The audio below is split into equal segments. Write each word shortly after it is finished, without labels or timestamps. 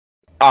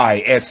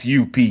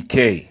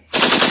I.S.U.P.K.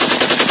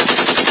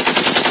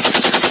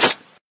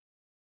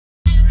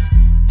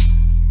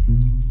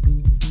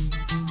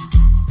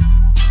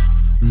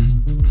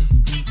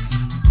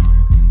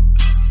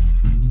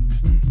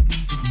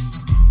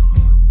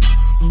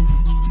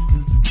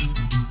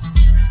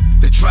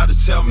 They try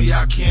to tell me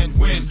I can't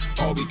win,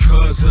 all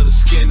because of the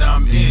skin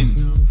I'm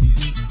in.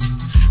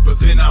 But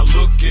then I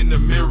look in the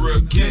mirror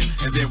again,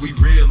 and then we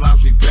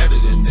realize we better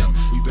than them,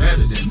 we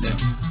better than them.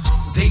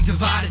 They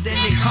divided and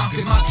they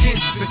conquered my kin,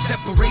 but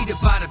separated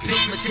by the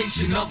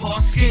pigmentation of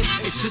our skin.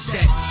 It's just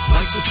that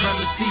white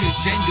supremacy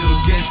agenda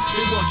again.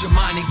 They want your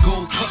mind in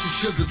gold, cutting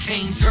sugar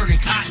cane,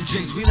 turning cotton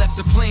gins. We left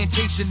the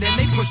plantation, then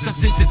they pushed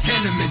us into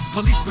tenements.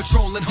 Police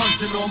patrolling,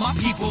 hunting all my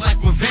people like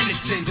we're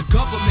venison. The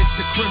government's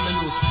the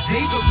criminals,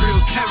 they the real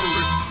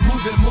terrorists.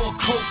 Moving more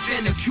coke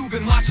than a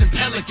Cuban watching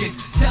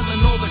pelicans. Selling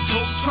all the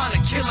dope, trying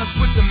to kill us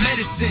with the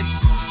medicine.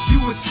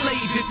 You a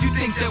slave if you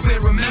think that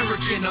we're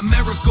American.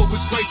 America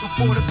was great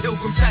before the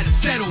Pilgrims had a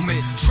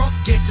settlement. Trump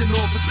gets in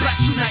office,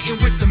 blacks uniting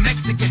with the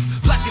Mexicans.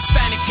 Black,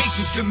 Hispanic,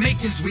 Haitians,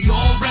 Jamaicans, we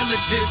all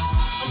relatives.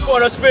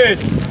 For the speed,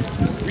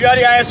 we are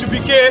the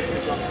I.S.U.P.K.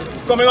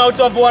 coming out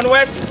of 1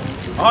 West,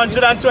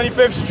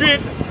 125th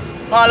Street,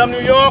 Harlem,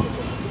 New York,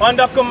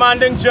 under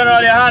commanding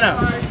General Yahanna.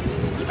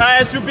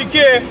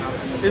 I.S.U.P.K.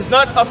 is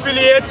not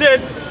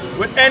affiliated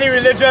with any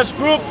religious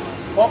group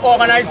or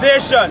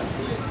organization.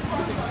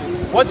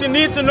 What you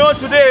need to know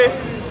today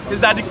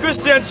is that the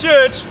Christian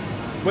church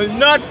will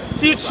not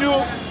teach you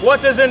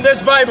what is in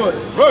this Bible.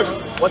 Right.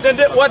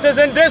 What is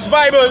in this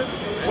Bible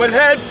will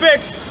help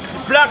fix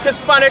the Black,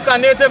 Hispanic,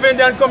 and Native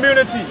Indian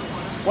community.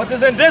 What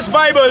is in this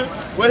Bible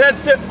will help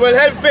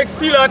fix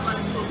Silots,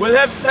 will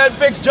help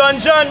fix John,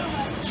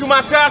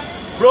 Chumakak,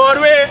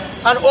 Broadway,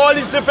 and all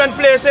these different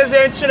places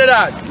in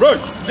Trinidad. Right.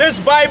 This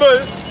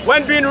Bible,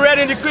 when being read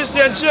in the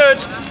Christian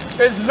church,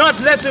 is not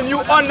letting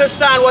you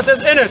understand what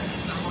is in it.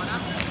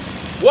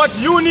 What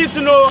you need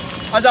to know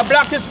as a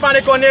Black,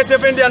 Hispanic, or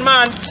Native Indian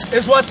man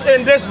is what's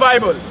in this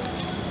Bible,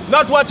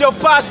 not what your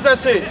pastor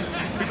says.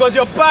 Because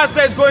your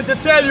pastor is going to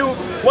tell you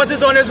what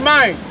is on his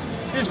mind.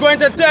 He's going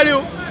to tell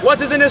you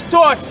what is in his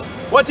thoughts,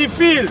 what he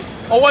feels,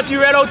 or what he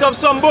read out of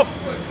some book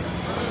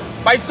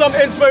by some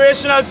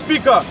inspirational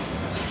speaker.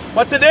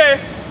 But today,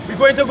 we're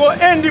going to go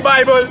in the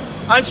Bible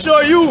and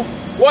show you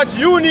what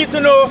you need to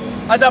know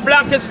as a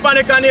Black,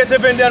 Hispanic, and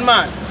Native Indian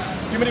man.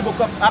 Give me the book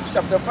of Acts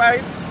chapter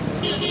 5.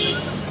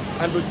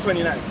 And verse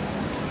 29.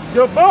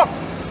 The book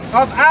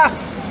of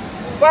Acts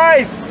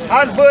 5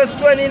 and verse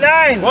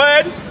 29.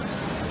 What?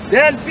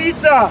 Then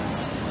Peter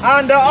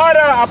and the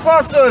other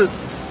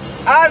apostles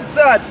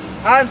answered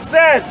and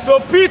said. So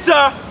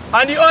Peter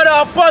and the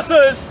other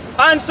apostles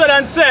answered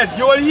and said.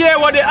 You will hear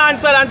what they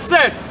answered and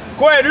said.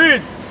 Go ahead,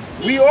 read.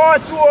 We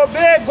ought to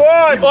obey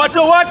God. We ought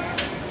to what?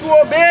 To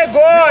obey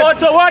God. We ought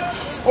to what?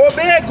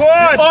 Obey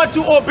God. We ought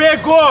to obey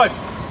God.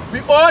 We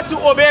ought to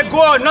obey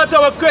God, not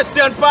our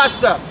Christian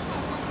pastor,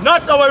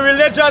 not our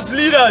religious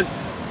leaders,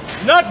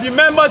 not the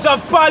members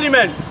of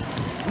parliament,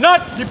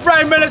 not the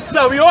prime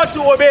minister. We ought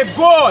to obey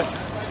God.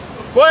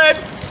 Go ahead.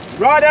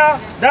 Rather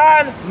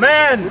than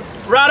men.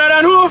 Rather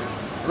than who?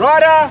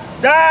 Rather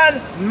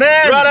than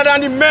men. Rather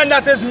than the men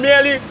that is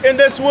merely in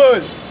this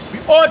world.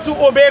 We ought to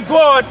obey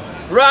God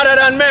rather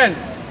than men.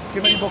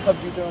 Give me the book of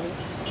Deuteronomy.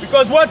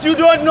 Because what you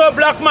don't know,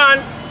 Black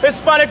man,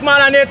 Hispanic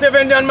man, and Native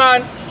Indian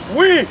man,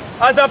 we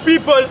as a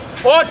people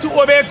ought to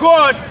obey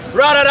God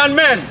rather than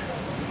men.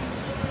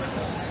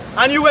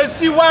 And you will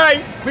see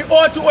why we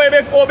ought to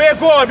obey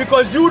God,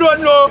 because you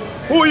don't know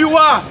who you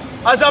are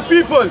as a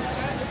people.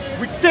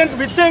 We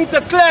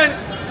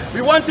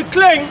want to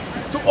cling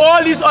to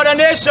all these other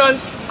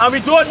nations, and we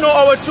don't know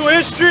our true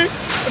history,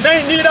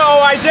 neither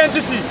our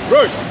identity.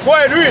 Right. Go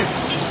ahead, read.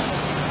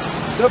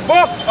 The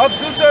book of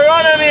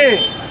Deuteronomy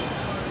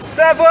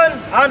 7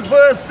 and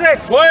verse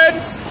 6. Go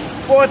ahead.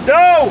 For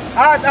thou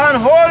art an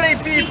holy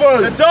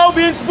people. The thou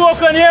being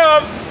spoken here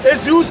of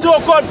is you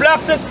so-called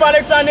Blacks,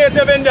 Hispanics, and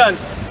Native Indians.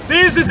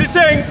 These is the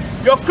things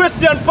your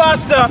Christian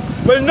pastor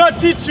will not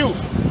teach you.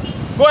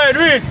 Go ahead,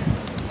 read.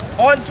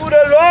 Unto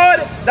the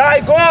Lord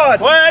thy God.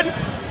 Go ahead.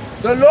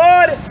 The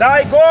Lord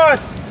thy God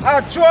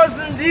hath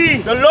chosen thee.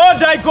 The Lord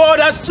thy God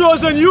has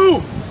chosen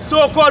you,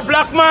 so-called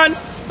Black man,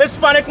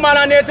 Hispanic man,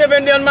 and Native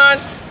Indian man.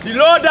 The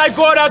Lord thy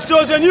God has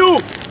chosen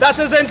you, that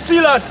is in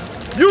Silots.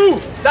 You,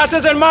 that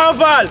is in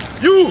Marval.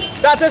 You,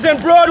 that is in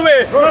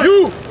Broadway. Right.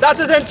 You, that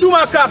is in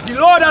Chumakak. The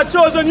Lord has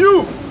chosen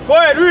you. Go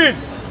ahead, read.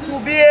 To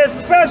be a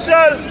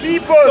special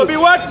people. To be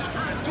what?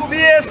 To be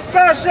a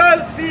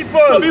special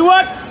people. To be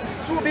what?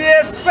 To be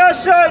a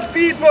special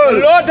people. The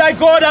Lord thy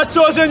God has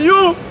chosen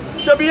you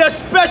to be a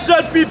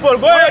special people.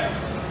 Go ahead.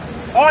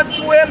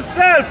 Unto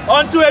himself.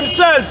 Unto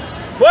himself.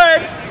 Go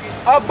ahead.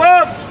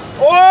 Above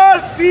all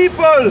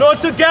people. No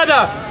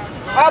together.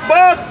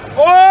 Above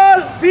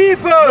all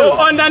people. No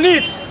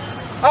underneath.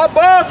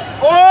 Above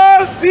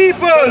all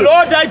people. The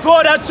Lord thy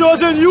God has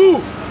chosen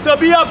you to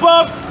be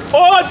above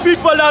all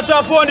people that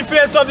are upon the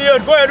face of the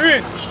earth. Go ahead,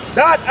 read.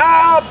 That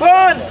are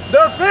upon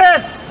the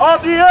face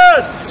of the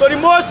earth. So the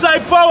Most High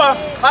Power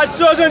has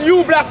chosen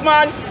you, Black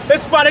man,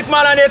 Hispanic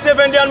man and Native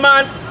Indian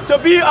man to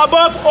be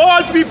above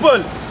all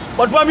people.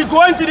 But when we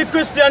go into the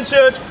Christian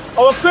church,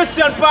 our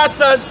Christian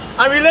pastors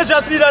and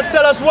religious leaders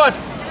tell us what?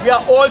 We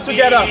are all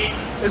together.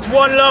 It's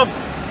one love.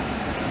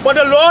 But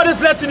the Lord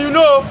is letting you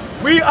know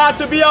we are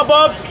to be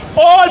above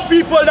all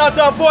people that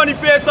are upon the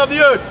face of the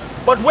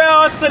earth. But where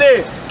are us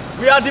today?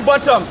 We are at the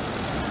bottom.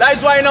 That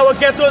is why in our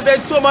ghettos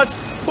there's so much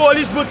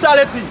police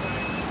brutality.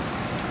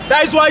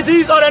 That is why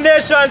these other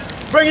nations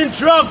bring in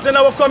drugs in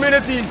our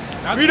communities.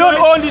 We don't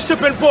own the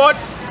shipping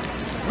ports.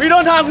 We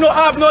don't have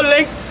no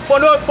link for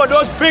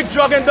those big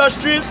drug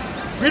industries.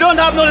 We don't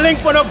have no link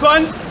for no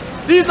guns.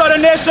 These other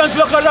nations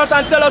look at us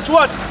and tell us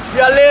what? We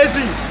are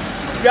lazy.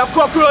 We are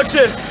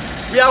cockroaches.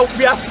 We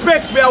are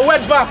spicks. We are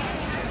wetbacks.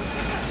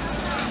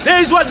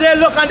 This is what they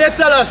look and they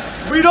tell us.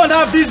 We don't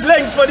have these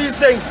links for these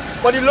things.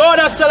 But the Lord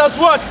has told us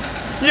what?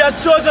 He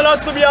has chosen us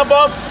to be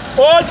above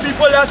all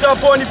people that are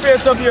upon the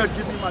face of the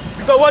earth.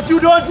 Because what you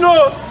don't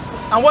know,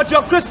 and what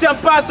your Christian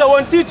pastor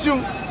won't teach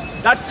you,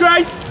 that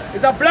Christ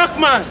is a black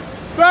man.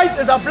 Christ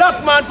is a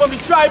black man from the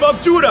tribe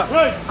of Judah.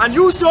 Right. And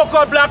you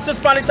so-called blacks,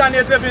 Hispanics, and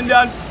Native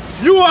Indians,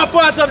 you are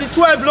part of the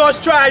 12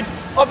 lost tribes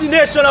of the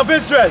nation of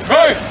Israel.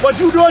 Right. But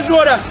you don't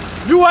know that.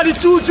 You are the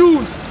true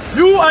Jews.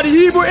 You are the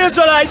Hebrew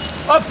Israelites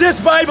of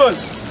this Bible.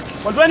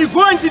 But when you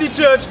go into the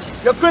church,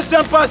 your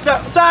Christian pastor,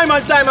 time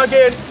and time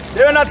again,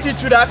 they will not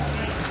teach you that.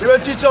 They will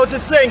teach you how to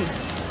sing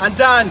and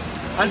dance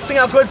and sing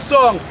a good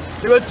song.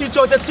 They will teach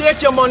you how to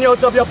take your money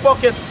out of your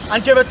pocket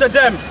and give it to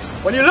them.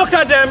 When you look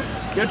at them,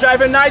 they're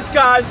driving nice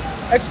cars,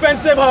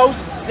 expensive house,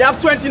 they have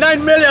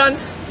 29 million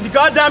in the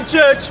goddamn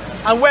church,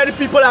 and where the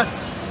people are.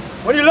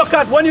 When you look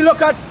at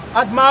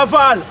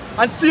Marval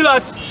and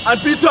Silat and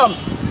Pitom,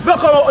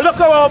 look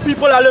how our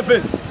people are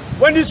living.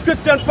 When these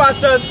Christian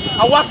pastors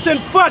are waxing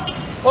fat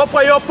off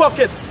of your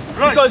pocket,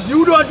 right, because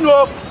you don't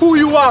know who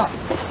you are.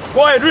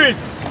 Go ahead, read.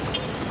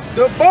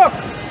 The book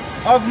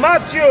of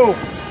Matthew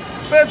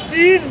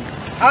 15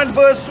 and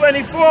verse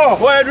 24.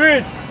 Go ahead,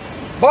 read.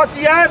 But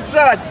he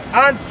answered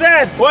and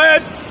said, go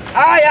ahead.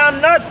 I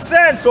am not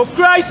sent. So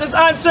Christ is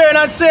answering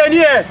and saying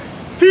here,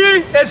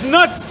 he is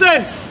not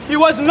sent. He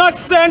was not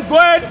sent, go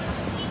ahead.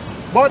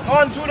 But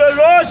unto the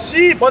lost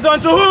sheep. But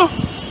unto who?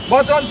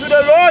 But unto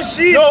the lost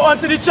sheep. No,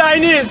 unto the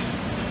Chinese.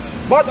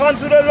 But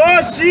unto the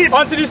lost sheep.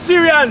 Unto the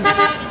Syrians.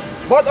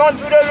 But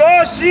unto the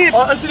lost sheep.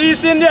 Or unto the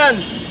East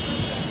Indians.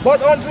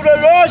 But unto the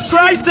lost sheep.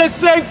 Christ is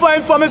saying for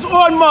him from his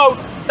own mouth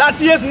that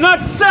he is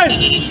not sent,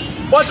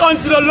 but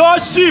unto the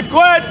lost sheep, go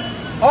ahead,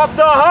 of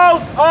the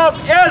house of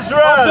Israel.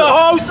 Of the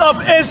house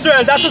of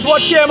Israel. That is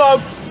what came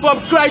out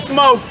from Christ's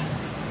mouth.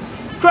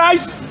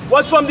 Christ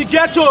was from the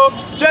ghetto,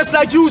 just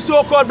like you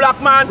so-called black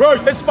man, right,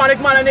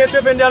 Hispanic man and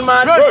Native Indian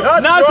man.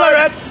 Right.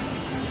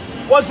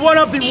 Nazareth was one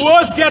of the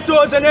worst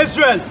ghettos in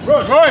Israel.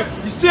 Right.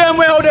 The same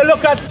way how they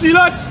look at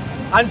Silat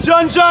and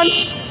John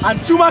and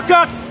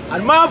Tumakak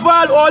and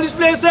Marval, all these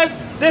places,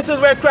 this is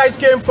where Christ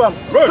came from.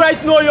 Right.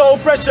 Christ know your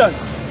oppression.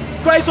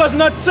 Christ was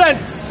not sent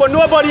for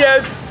nobody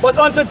else, but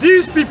unto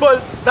these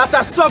people that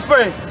are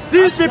suffering.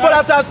 These people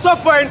that are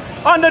suffering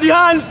under the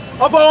hands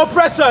of our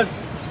oppressors.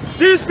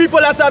 These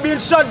people that are being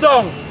shut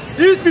down.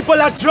 These people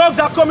that drugs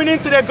are coming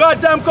into their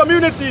goddamn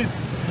communities.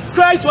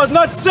 Christ was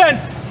not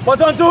sent,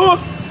 but unto who?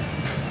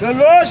 The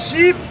lost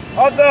sheep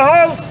of the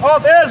house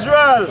of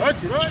Israel.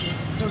 Right.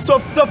 So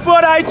to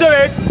further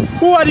iterate,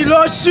 who are the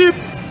lost sheep?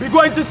 We're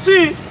going to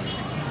see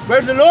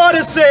where the Lord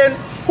is saying,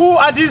 who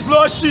are these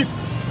lost sheep?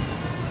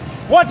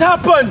 What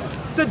happened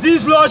to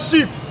these lost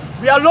sheep?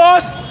 We are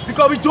lost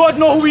because we don't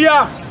know who we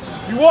are.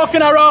 We're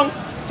walking around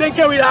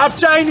thinking we half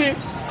Chinese,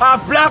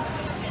 half black,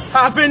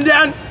 half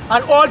Indian,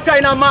 and all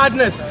kind of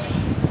madness.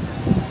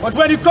 But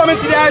when you come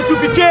into the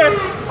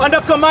I.S.U.P.K.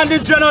 under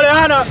Commanding General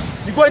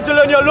GEN.YAHANNA, you're going to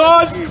learn your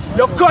laws,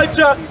 your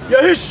culture,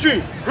 your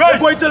history. Right. You're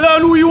going to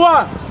learn who you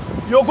are.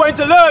 You're going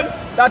to learn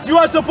that you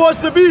are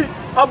supposed to be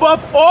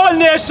above all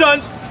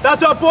nations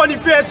that are upon the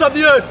face of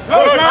the earth.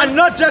 Right. And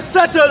not just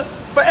settle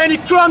for any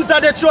crumbs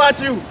that they throw at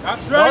you.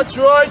 That's right. That's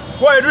right.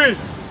 Go ahead, read.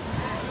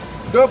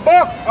 The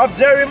book of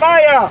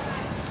Jeremiah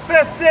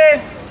 50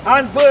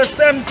 and verse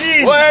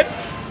 17. Go ahead.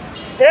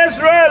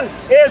 Israel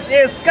is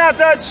a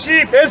scattered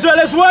sheep. Israel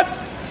is what?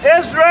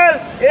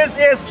 Israel is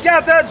a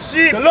scattered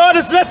sheep. The Lord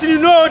is letting you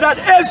know that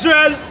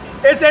Israel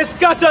is a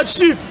scattered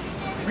sheep.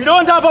 We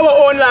don't have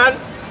our own land.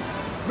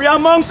 We are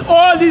amongst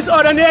all these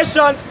other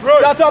nations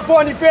that are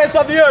upon the face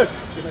of the earth.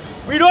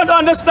 We don't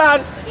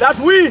understand that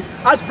we,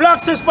 as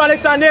blacks,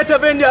 Hispanics, and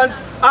Native Indians,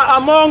 are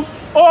among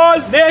all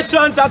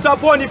nations that are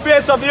upon the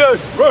face of the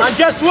earth. Right. And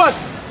guess what?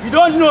 We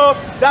don't know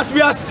that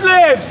we are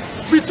slaves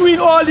between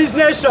all these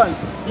nations.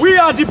 We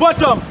are the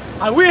bottom,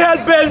 and we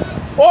help build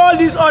all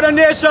these other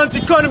nations'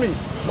 economy.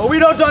 But we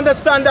don't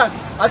understand that.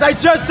 As I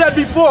just said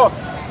before,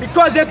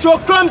 because they throw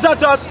crumbs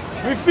at us,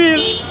 we feel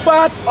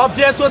part of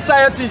their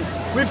society.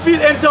 We feel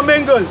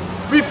intermingled.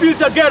 We feel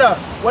together.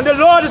 When the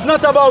Lord is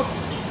not about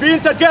being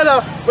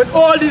together with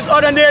all these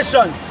other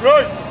nations.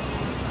 Right.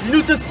 You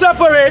need to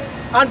separate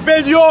and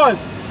build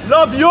yours.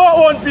 Love your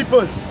own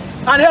people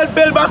and help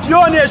build back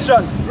your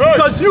nation. Right.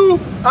 Because you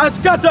are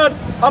scattered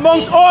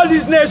amongst all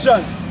these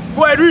nations.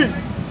 Go ahead, read.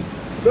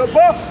 The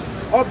book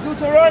of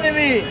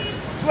Deuteronomy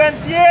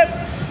 28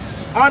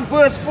 and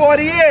verse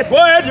 48. Go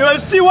ahead, you will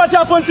see what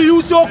happened to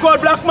you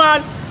so-called black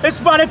man,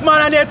 Hispanic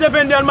man and Native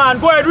Indian man.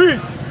 Go ahead, read.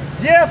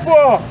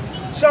 Therefore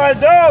shall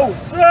thou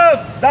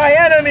serve thy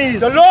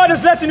enemies. The Lord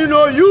is letting you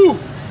know you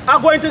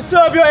are going to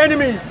serve your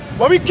enemies.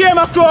 When we came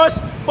across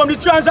from the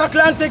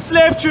transatlantic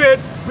slave trade,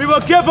 we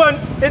were given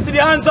into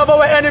the hands of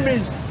our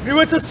enemies. We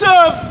were to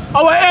serve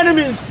our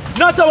enemies,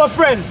 not our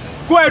friends.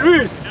 Go ahead,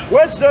 read.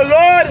 Which the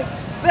Lord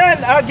sent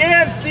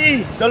against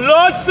thee. The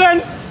Lord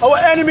sent our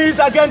enemies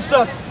against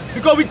us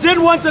because we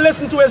didn't want to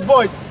listen to his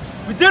voice.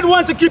 We didn't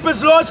want to keep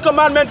his laws,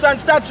 commandments, and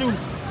statutes.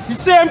 The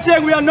same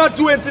thing we are not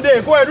doing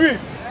today. Go ahead, read.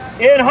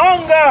 In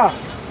hunger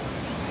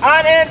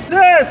and in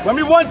thirst. When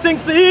we want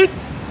things to eat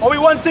or we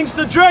want things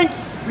to drink,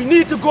 we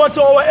need to go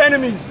to our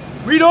enemies.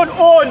 We don't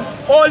own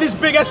all these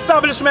big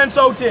establishments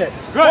out here.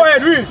 Right. Go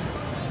ahead, read.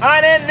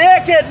 And in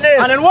nakedness.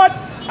 And in what?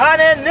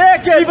 And in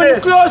nakedness. Even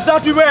the clothes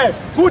that we wear,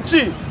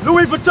 Gucci,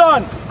 Louis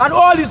Vuitton, and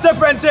all these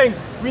different things,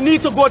 we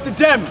need to go to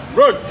them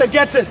to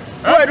get it.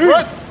 Go ahead,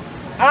 read.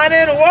 And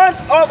in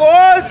want of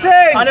all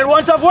things. And in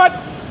want of what?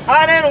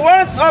 And in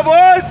want of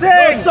all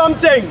things. No, some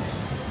things.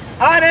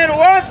 And in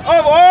want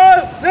of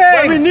all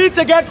things. When we need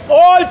to get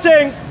all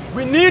things,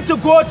 we need to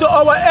go to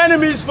our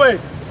enemies for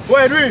it. Go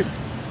ahead, read.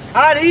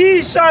 And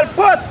he shall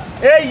put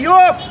a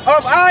yoke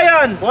of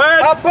iron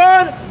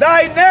upon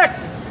thy neck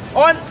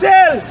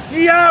until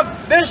he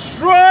have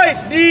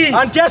destroyed thee.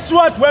 And guess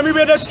what? When we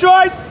were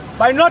destroyed,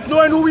 by not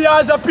knowing who we are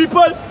as a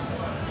people,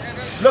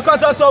 look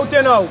at us out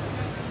here now.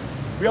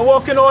 We are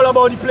walking all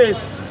about the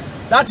place.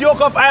 That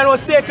yoke of iron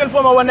was taken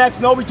from our necks.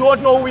 Now we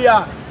don't know who we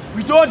are.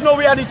 We don't know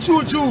we are the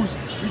true Jews.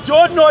 We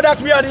don't know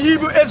that we are the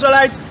Hebrew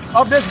Israelites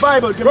of this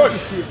Bible. Give me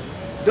 15.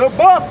 The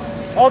book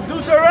of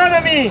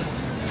Deuteronomy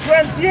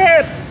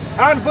 28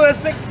 and verse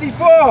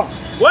 64.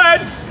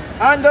 What?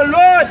 And the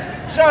Lord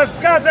shall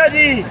scatter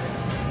thee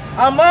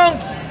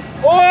amongst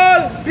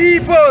all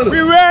people.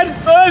 We read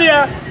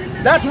earlier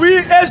that we,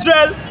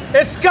 Israel,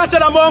 is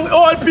scattered among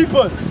all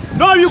people.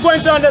 Now you're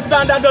going to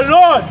understand that the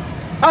Lord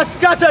has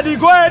scattered thee.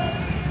 Go ahead.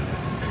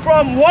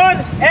 From one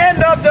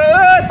end of the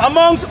earth.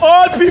 Amongst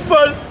all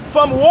people,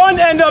 from one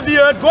end of the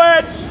earth. Go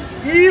ahead.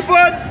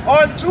 Even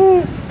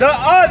unto the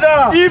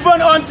other.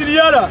 Even unto the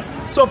other.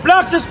 So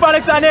blacks,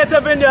 Hispanics, and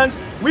Native Indians,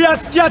 we are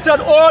scattered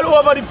all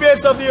over the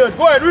face of the earth.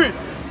 Go ahead, read.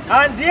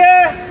 And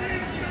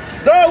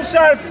there thou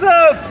shalt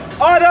serve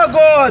other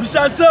gods. We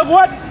shall serve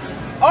what?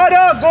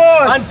 Other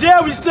gods. And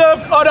there we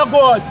served other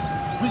gods.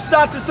 We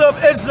start to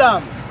serve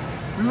Islam.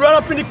 We run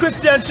up in the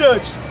Christian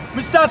church.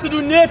 We start to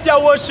do nature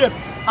worship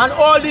and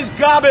all this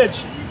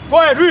garbage.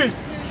 Go ahead, read.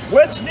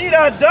 Which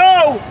neither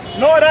thou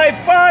nor thy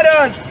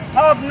fathers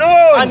have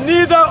known. And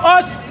neither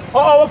us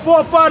or our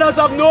forefathers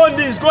have known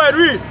these. Go ahead,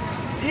 read.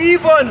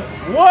 Even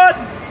wood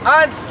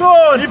and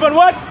stone. Even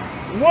what?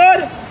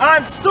 Wood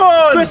and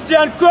stone.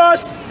 Christian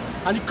cross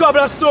and the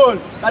cobblestone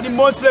that the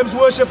Muslims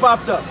worship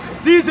after.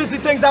 These is the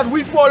things that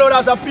we followed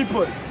as a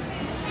people.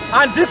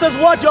 And this is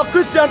what your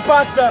Christian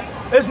pastor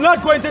is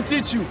not going to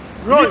teach you.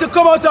 You need to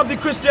come out of the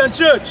Christian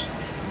church.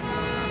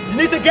 You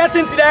need to get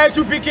into the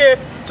I.S.U.P.K.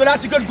 so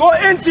that you can go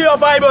into your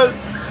Bible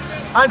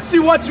and see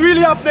what's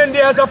really happening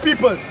there as a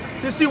people.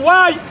 To see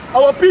why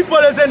our people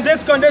is in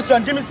this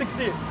condition. Give me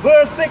 16.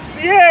 Verse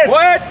 68.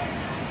 What?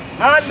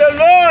 And the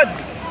Lord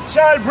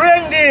shall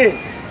bring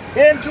thee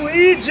into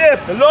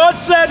Egypt. The Lord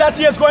said that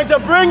he is going to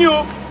bring you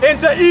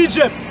into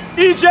Egypt.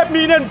 Egypt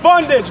meaning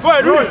bondage. Go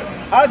ahead, read.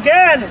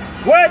 Again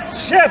with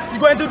ships.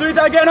 You're going to do it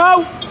again how?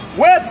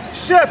 With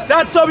ships.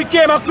 That's how we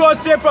came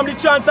across here from the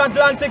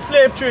transatlantic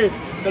slave trade.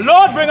 The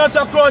Lord bring us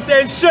across here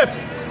in ships.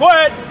 Go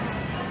ahead.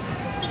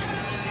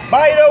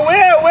 By the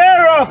way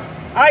whereof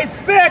I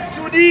spake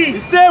to thee. The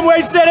same way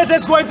he said it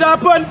is going to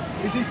happen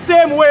is the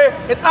same way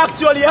it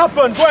actually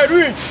happened. Go ahead,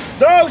 read.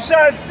 Thou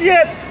shalt see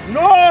it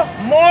no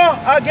more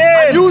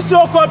again. And you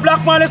so-called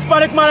black man,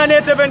 Hispanic man, and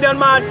Native Indian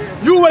man,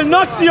 you will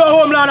not see your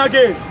homeland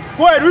again.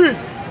 Go ahead, read.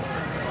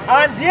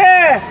 And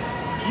there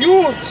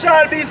you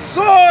shall be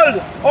sold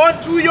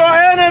unto your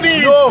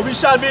enemies. No, we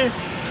shall be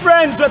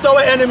friends with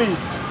our enemies.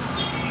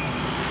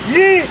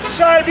 Ye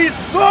shall be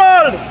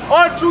sold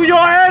unto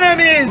your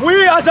enemies.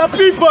 We as a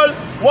people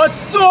was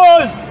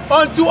sold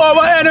unto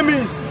our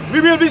enemies. We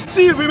will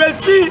see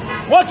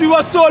what we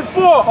were sold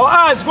for or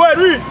as. Go ahead,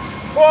 read.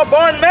 For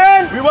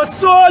bondmen. We were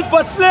sold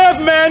for slave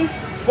men.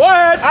 Go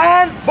ahead.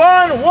 And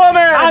bondwomen.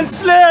 And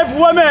slave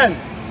women.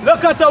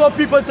 Look at our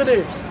people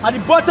today. At the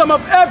bottom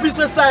of every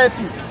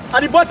society,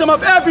 at the bottom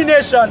of every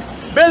nation,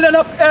 building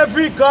up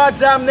every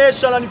goddamn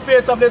nation on the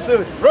face of this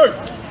earth. Right.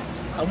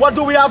 And what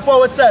do we have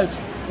for ourselves?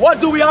 What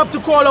do we have to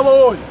call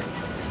our own?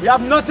 We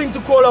have nothing to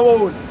call our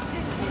own.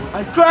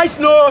 And Christ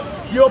knows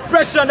the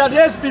oppression that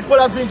his people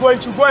has been going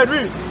through. Go ahead,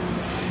 read.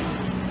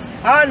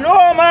 And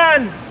no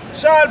man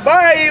shall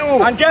buy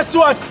you. And guess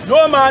what?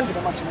 No man.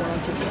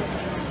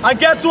 And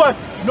guess what?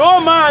 No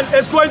man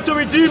is going to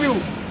redeem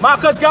you.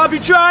 Marcus Garvey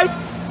tried,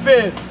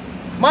 failed.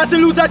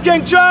 Martin Luther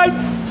King tried,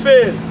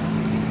 failed.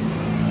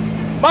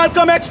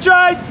 Malcolm X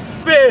tried,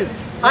 failed.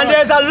 And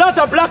there's a lot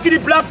of black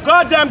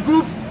goddamn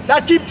groups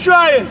that keep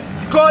trying.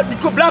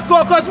 The Black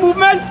Caucus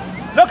movement,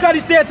 look at the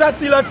states of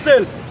Sealand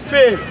still,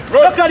 fail.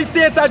 Look at the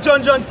states of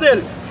John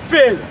still,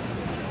 fail.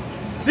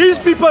 These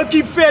people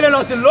keep failing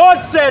us. The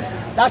Lord said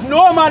that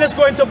no man is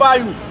going to buy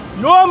you.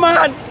 No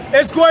man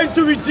is going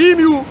to redeem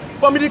you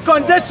from the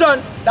condition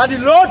that the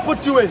Lord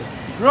put you in.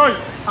 Right.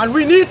 And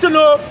we need to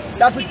know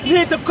that we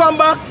need to come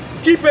back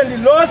keeping the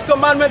laws,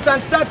 commandments,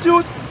 and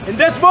statutes in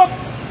this book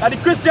that the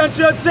Christian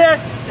church say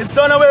is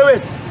done away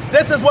with.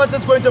 This is what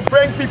is going to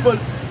bring people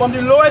from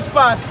the lowest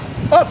part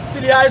up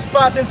to the highest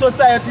part in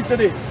society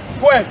today.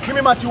 Go ahead, give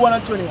me Matthew 1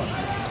 and 21.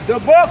 The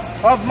book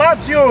of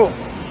Matthew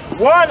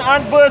 1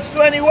 and verse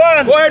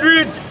 21. Go ahead,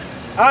 read.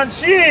 And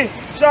she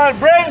shall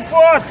bring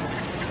forth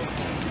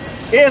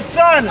a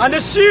son. And the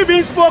she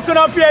being spoken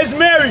of here is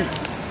Mary.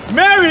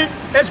 Mary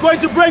is going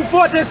to bring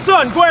forth a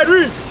son. Go ahead,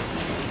 read.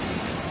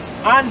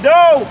 And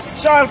thou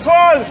shalt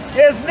call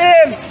his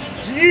name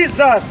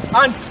Jesus.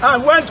 And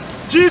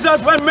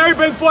when Mary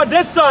bring forth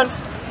this son,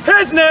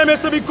 his name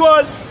is to be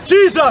called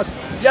Jesus.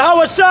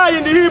 Yahweh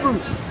in the Hebrew.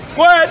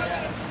 Go ahead.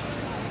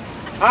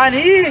 And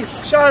he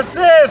shall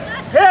save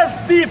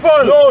his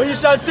people. No, he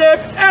shall save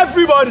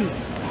everybody.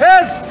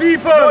 His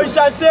people. No, he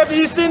shall save the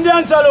East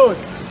Indians alone.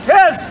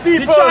 His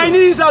people. The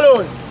Chinese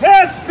alone.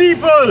 His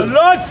people. The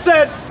Lord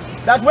said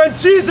that when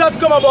Jesus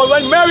come about,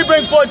 when Mary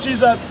bring forth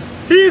Jesus,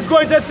 he is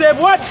going to save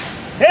what?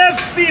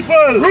 His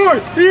people. Rule.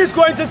 He is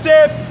going to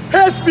save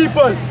his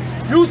people.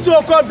 You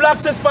so-called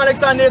blacks,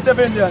 Hispanics, and Native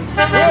Indians.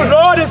 The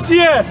Lord is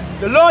here.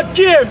 The Lord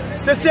came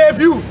to save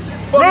you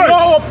from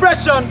your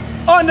oppression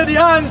under the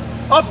hands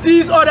of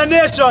these other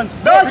nations.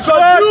 Because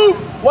you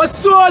were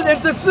sold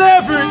into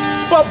slavery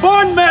for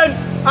bondmen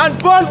and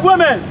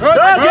bondwomen.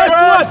 And guess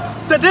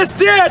what? To this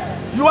day,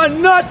 you are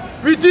not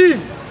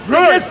redeemed. To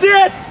this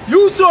day,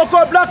 you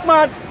so-called black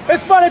man,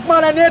 Hispanic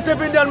man, and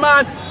Native Indian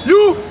man,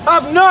 you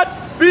have not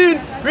been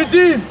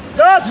redeemed.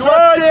 You are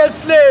still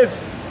slaves.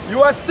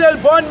 You are still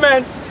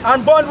bondmen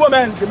and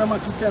bondwomen. Remember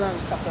 2:10 and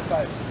chapter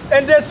 5.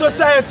 In this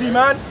society,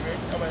 man.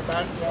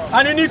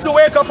 And you need to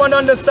wake up and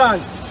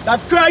understand that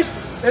Christ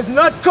is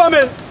not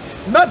coming,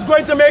 not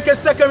going to make a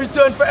second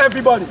return for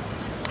everybody.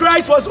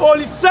 Christ was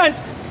only sent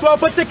to a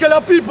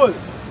particular people.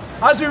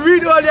 As we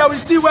read earlier, we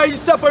see where he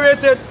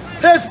separated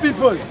his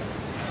people.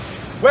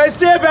 Where his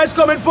Savior is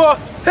coming for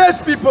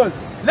his people.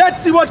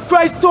 Let's see what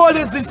Christ told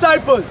his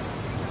disciples.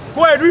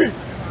 Go ahead, read.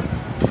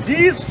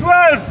 These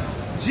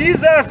 12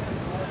 Jesus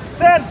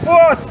sent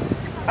forth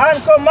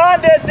and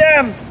commanded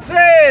them,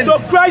 saying... So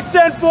Christ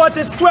sent forth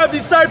his 12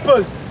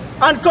 disciples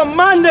and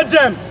commanded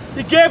them.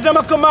 He gave them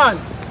a command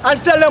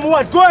and tell them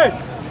what? Go ahead.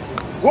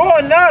 Go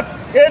not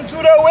into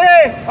the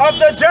way of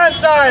the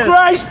Gentiles.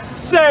 Christ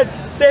said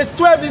to his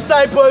 12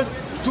 disciples,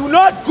 do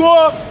not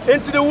go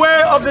into the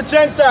way of the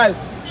Gentiles.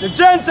 The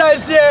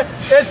Gentiles here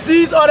is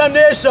these other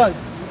nations.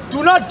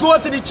 Do not go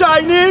to the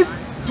Chinese.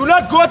 Do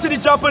not go to the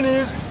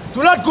Japanese.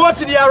 Do not go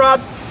to the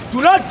Arabs.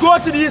 Do not go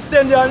to the East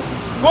Indians.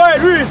 Go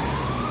ahead, read.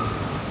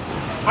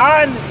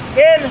 And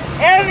in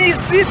any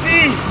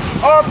city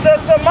of the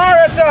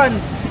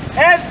Samaritans,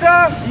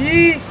 enter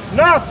ye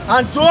not.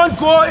 And don't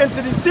go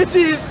into the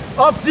cities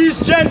of these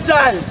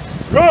Gentiles.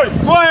 Right.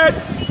 Go ahead.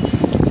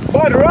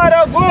 But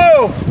rather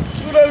go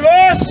to the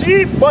lost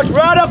sheep. But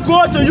rather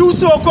go to you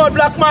so-called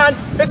black man,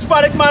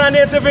 Hispanic man, and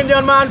Native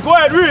Indian man. Go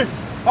ahead, read.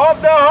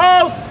 Of the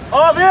house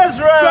of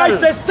Israel.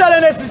 Christ is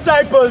telling his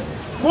disciples,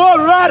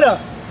 go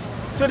rather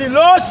to the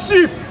lost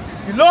sheep.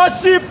 The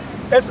lost sheep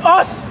is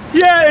us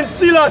here in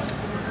Silat,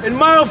 in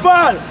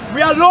Maraval.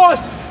 We are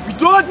lost. We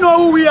don't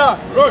know who we are.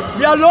 Right.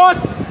 We are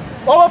lost.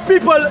 Our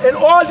people in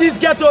all these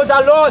ghettos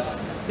are lost.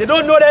 They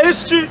don't know their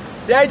history,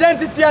 their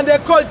identity, and their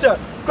culture.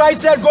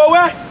 Christ said, go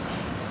where?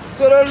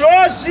 To the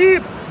lost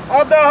sheep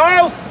of the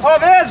house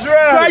of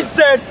Israel. Christ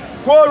said,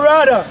 go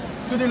rather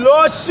to the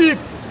lost sheep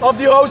of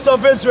the house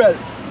of Israel.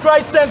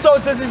 Christ sent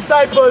out his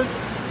disciples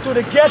to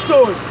the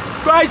ghettos.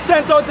 Christ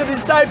sent out the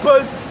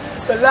disciples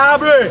to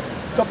Labre,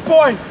 to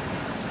Point,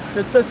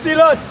 to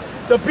Silat,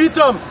 to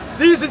Beetham.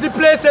 These are the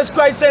places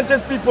Christ sent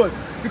his people.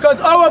 Because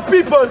our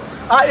people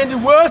are in the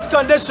worst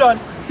condition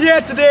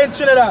here today in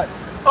Trinidad.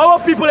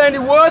 Our people are in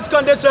the worst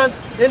conditions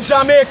in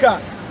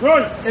Jamaica,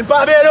 in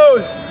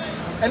Barbados,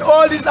 and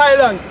all these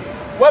islands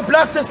where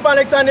blacks,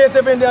 Hispanics, and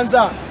Native Indians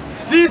are.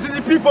 These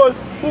are the people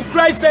who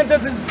Christ sent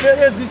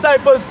his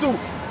disciples to.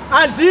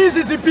 And these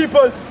are the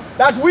people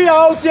that we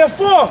are out here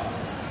for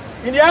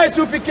in the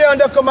I.S.U.P.K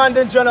under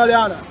commanding General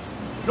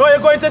YAHANNA. Now you're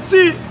going to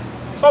see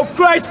how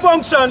Christ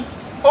functioned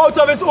out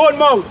of his own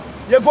mouth.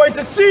 You're going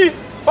to see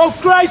how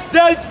Christ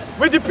dealt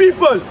with the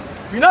people.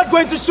 We're not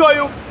going to show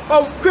you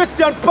how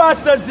Christian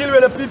pastors deal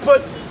with the people.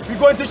 We're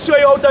going to show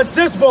you out of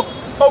this book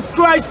how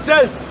Christ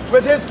dealt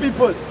with his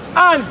people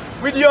and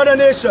with the other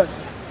nations.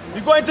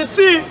 We're going to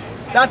see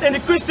that in the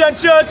Christian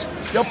church,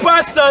 your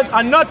pastors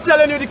are not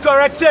telling you the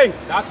correct thing.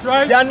 That's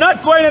right. They are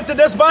not going into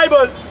this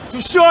Bible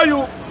to show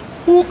you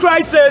who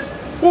Christ is,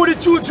 who the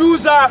true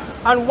Jews are,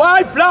 and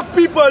why black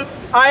people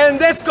are in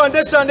this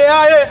condition they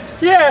are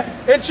here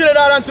in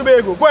Trinidad and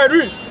Tobago. Go ahead,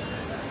 read.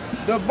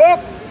 The book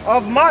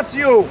of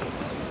Matthew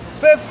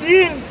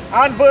 15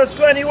 and verse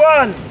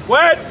 21.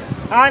 Word.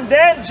 And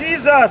then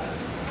Jesus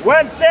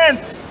went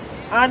thence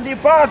and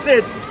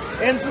departed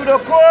into the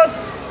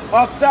coast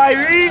of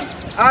Tyre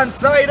and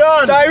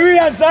Sidon. Tyre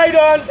and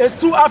Sidon is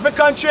two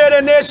African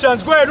trading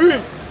nations. Go ahead,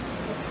 read.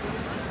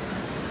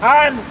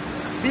 And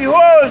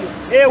behold,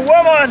 a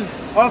woman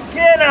of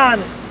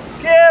Canaan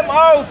came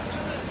out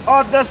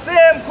of the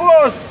same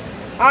coast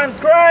and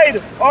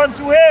cried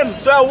unto him.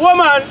 So a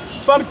woman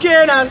from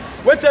Canaan,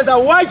 which is a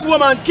white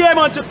woman, came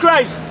unto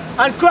Christ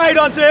and cried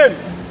unto him.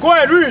 Go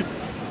ahead, read.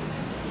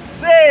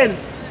 Saying,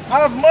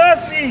 have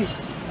mercy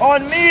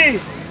on me,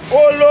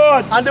 O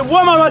Lord. And the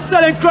woman was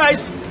telling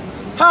Christ,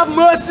 have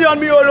mercy on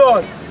me, O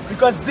Lord.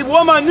 Because the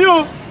woman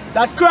knew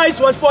that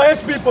Christ was for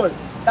his people.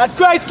 That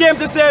Christ came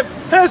to save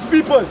his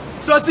people.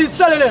 So she's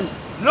telling him,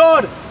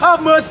 Lord,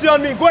 have mercy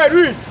on me. Go ahead,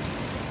 read.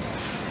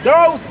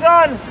 Thou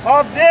son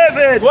of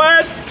David. Go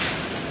ahead.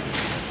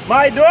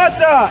 My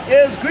daughter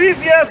is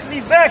grievously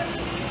vexed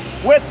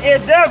with a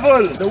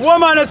devil. The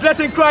woman is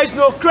letting Christ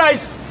know,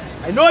 Christ,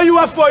 I know you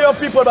are for your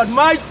people, but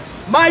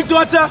my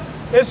daughter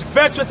is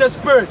vexed with a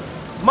spirit.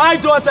 My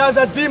daughter has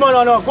a demon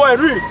on her. Go ahead,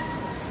 read.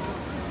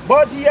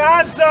 But he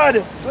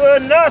answered her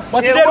not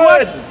But a he did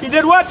word. what? He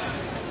did what?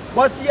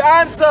 But he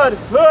answered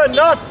her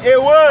not a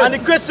word. And the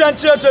Christian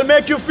church will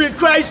make you feel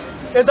Christ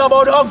is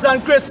about hugs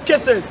and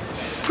kisses.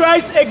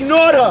 Christ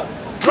ignored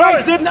her.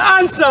 Christ didn't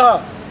answer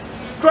her.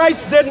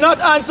 Christ did not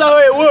answer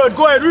her a word.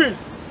 Go ahead, read.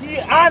 He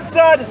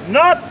answered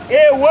not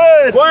a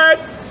word. Go ahead.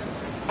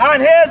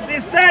 And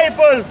his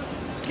disciples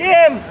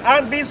came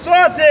and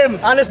besought him,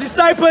 And his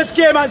disciples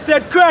came and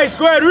said, Christ,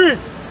 go ahead, read.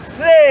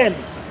 saying,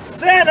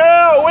 send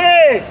her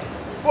away,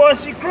 for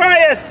she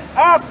crieth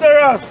after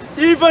us.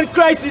 Even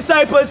Christ's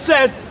disciples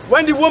said,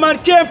 when the woman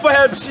came for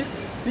help,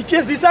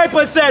 his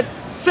disciples said,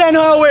 send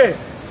her away.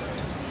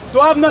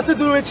 Don't have nothing to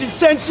do with it, she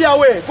sent she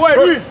away. Go ahead,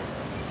 read.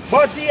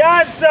 But he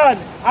answered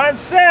and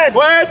said,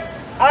 Go ahead.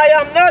 I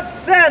am not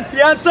sent.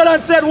 He answered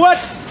and said, what?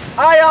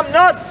 I am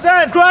not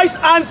sent. Christ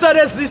answered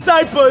his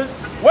disciples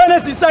when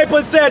his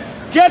disciples said,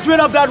 get rid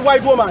of that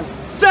white woman.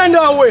 Send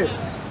her away.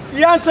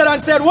 He answered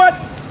and said, what?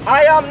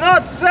 I am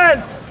not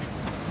sent,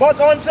 but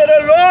unto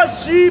the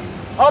lost sheep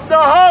of the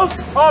house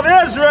of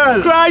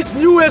Israel. Christ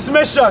knew his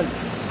mission.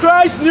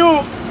 Christ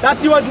knew that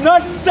he was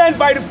not sent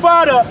by the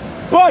Father,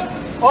 but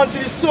unto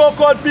the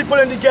so-called people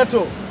in the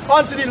ghetto,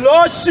 unto the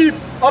lost sheep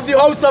of the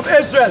house of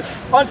Israel,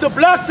 unto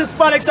blacks,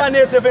 Hispanics, and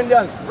Native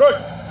Indians.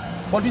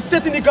 Right. But we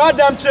sit in the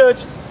goddamn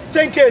church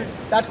thinking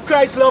that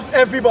Christ loved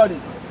everybody,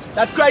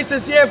 that Christ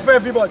is here for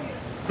everybody.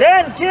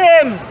 Then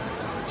came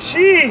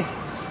she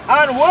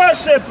and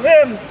worshipped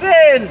him,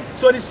 saying,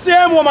 So the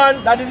same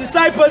woman that the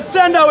disciples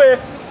sent away,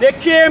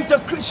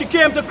 she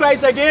came to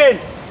Christ again,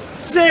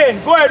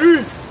 saying, go ahead,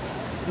 read.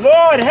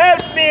 Lord,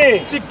 help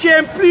me. She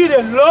came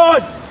pleading,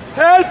 Lord,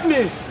 help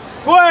me.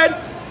 Go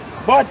ahead.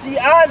 But he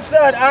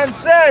answered and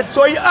said,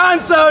 So he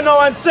answered her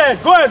now and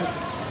said, go ahead.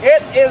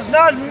 it is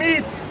not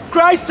meet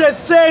Christ is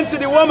saying to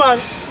the woman,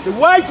 the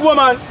white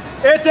woman,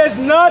 it is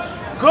not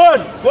good.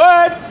 Go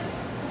ahead.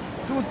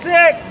 to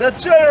take the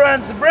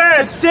children's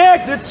bread. To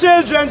take the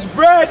children's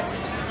bread,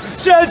 the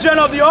children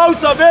of the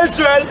house of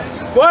Israel,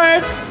 go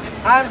ahead.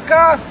 And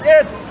cast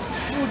it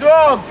to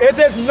dogs. It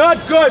is not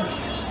good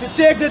to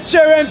take the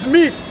children's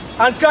meat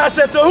and cast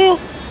it to who?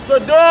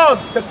 To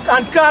dogs.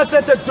 And cast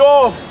it to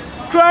dogs.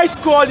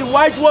 Christ called the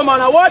white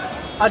woman a what?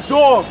 A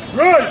dog.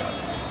 Right.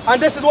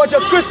 And this is what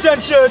your Christian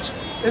church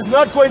is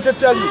not going to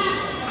tell you.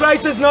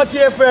 Christ is not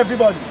here for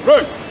everybody.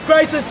 Right.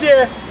 Christ is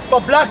here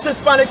for blacks,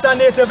 Hispanics, and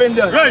Native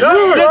Indians. Right.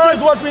 This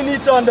is what we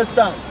need to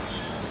understand.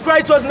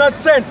 Christ was not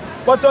sent,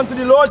 but unto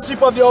the lost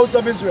sheep of the house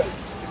of Israel.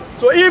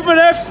 So even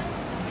if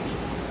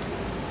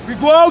we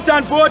go out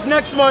and vote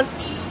next month,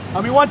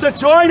 and we want to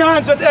join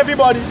hands with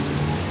everybody,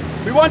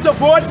 we want to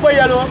vote for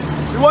yellow,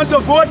 we want to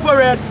vote for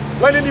red,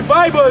 when in the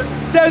Bible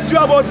tells you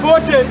about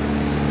voting,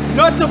 you're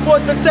not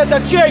supposed to set a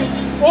king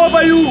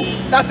over you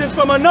that is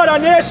from another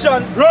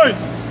nation. Right.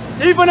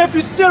 Even if you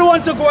still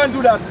want to go and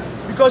do that.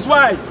 Because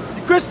why?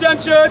 The Christian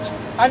church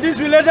and these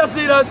religious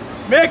leaders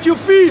make you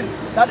feel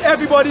that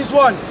everybody's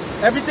one.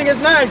 Everything is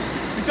nice.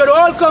 We could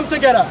all come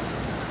together.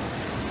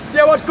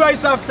 Hear what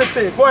Christ has to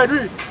say. Go ahead,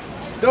 read.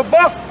 The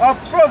book of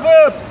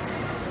Proverbs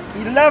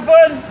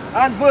 11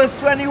 and verse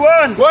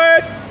 21. Go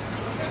ahead.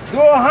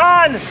 Though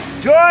hand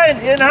join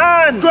in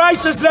hand.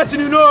 Christ is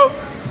letting you know,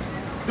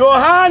 though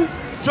hand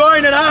join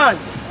in hand.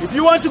 If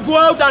you want to go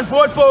out and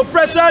vote for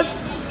oppressors,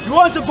 you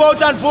want to go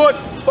out and vote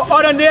for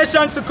other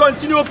nations to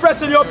continue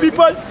oppressing your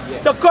people,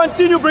 to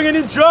continue bringing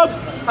in drugs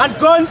and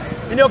guns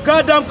in your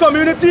goddamn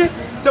community,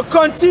 to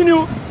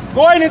continue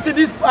going into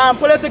these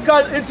political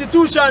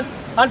institutions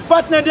and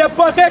fattening their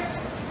pockets,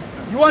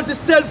 you want to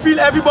still feel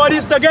everybody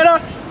is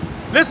together?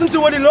 Listen to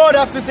what the Lord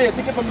has to say.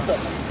 Take it from the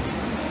top.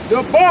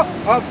 The book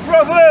of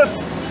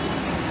Proverbs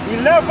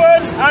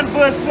 11 and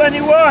verse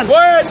 21. Go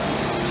ahead.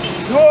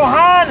 Though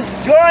hand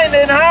join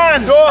in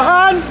hand. Though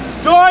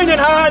hand join in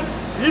hand.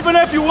 Even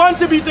if you want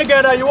to be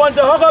together, you want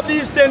to hug up the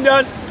East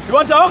Indian, you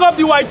want to hug up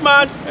the white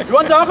man, you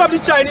want to hug up the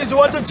Chinese, you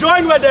want to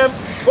join with them,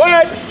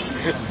 What?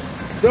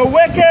 The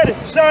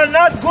wicked shall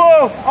not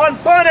go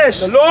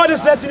unpunished. The Lord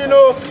is letting you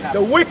know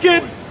the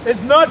wicked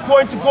is not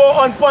going to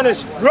go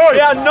unpunished. Right. They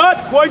are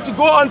not going to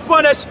go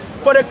unpunished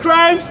for the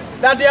crimes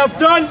that they have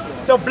done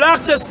to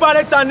blacks,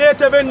 Hispanics, and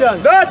Native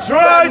Indians. That's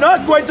right. They are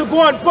not going to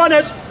go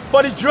unpunished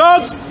for the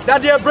drugs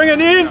that they are bringing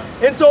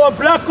into our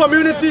black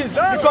communities.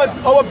 Because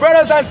our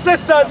brothers and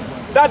sisters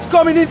that's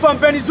coming in from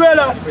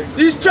Venezuela,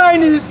 these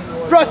Chinese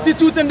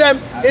prostituting them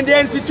in the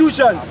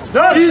institutions.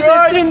 That's these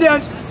right. East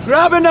Indians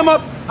grabbing them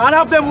up and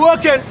have them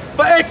working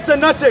for extra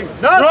nothing.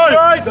 That's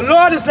right. The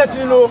Lord is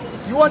letting you know,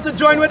 you want to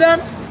join with them?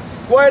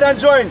 Go ahead and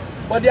join.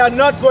 But they are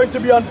not going to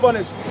be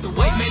unpunished. The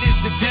white man is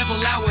the devil,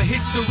 our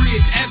history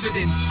is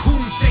evidence.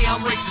 Coons say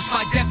I'm racist,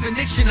 by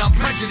definition I'm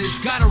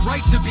prejudiced. Got a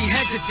right to be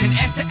hesitant,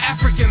 ask the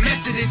African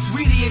Methodists.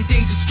 We the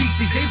endangered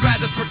species, they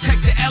rather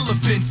protect the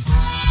elephants.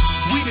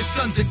 We the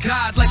sons of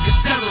God like a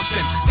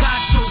seraphim. God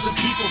chosen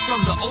people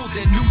from the Old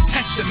and New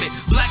Testament.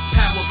 Black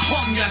power,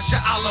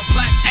 GEN.YAHANNA,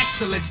 black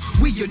excellence.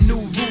 We your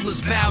new rulers,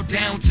 bow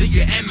down to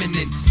your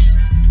eminence.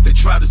 They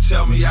try to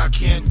tell me I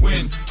can't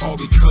win, all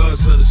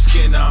because of the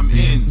skin I'm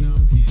in.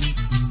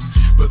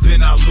 But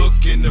then I look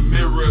in the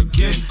mirror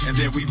again, and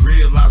then we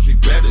realize we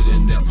better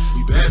than them.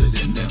 We better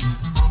than them.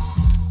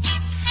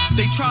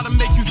 They try to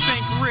make you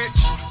think rich.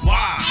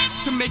 Why?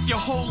 To make your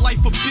whole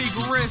life a big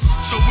risk.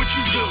 So what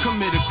you do?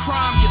 Commit a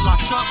crime, get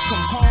locked up,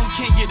 come home,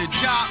 can't get a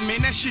job.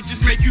 Man, that shit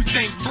just make you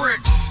think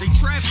bricks. They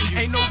trapping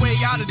you. Ain't no way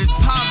out of this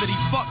poverty.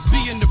 Fuck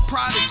being the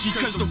prodigy,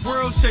 cause the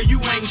world say you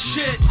ain't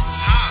shit.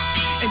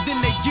 And then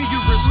they give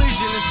you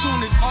religion. As soon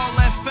as all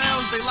that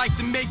fails, they like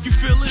to make you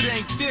feel it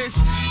ain't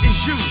this, it's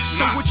you.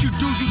 So what you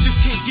do, you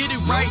just can't get it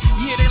right.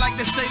 Yeah, they like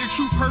to say the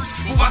truth hurts,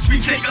 but watch me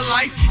take a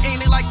life.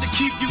 And they like to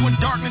keep you in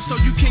darkness so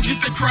you can't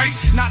get the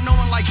Christ. Not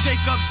knowing like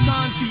Jacob's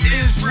sons, he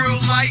is real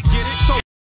light. Get it? So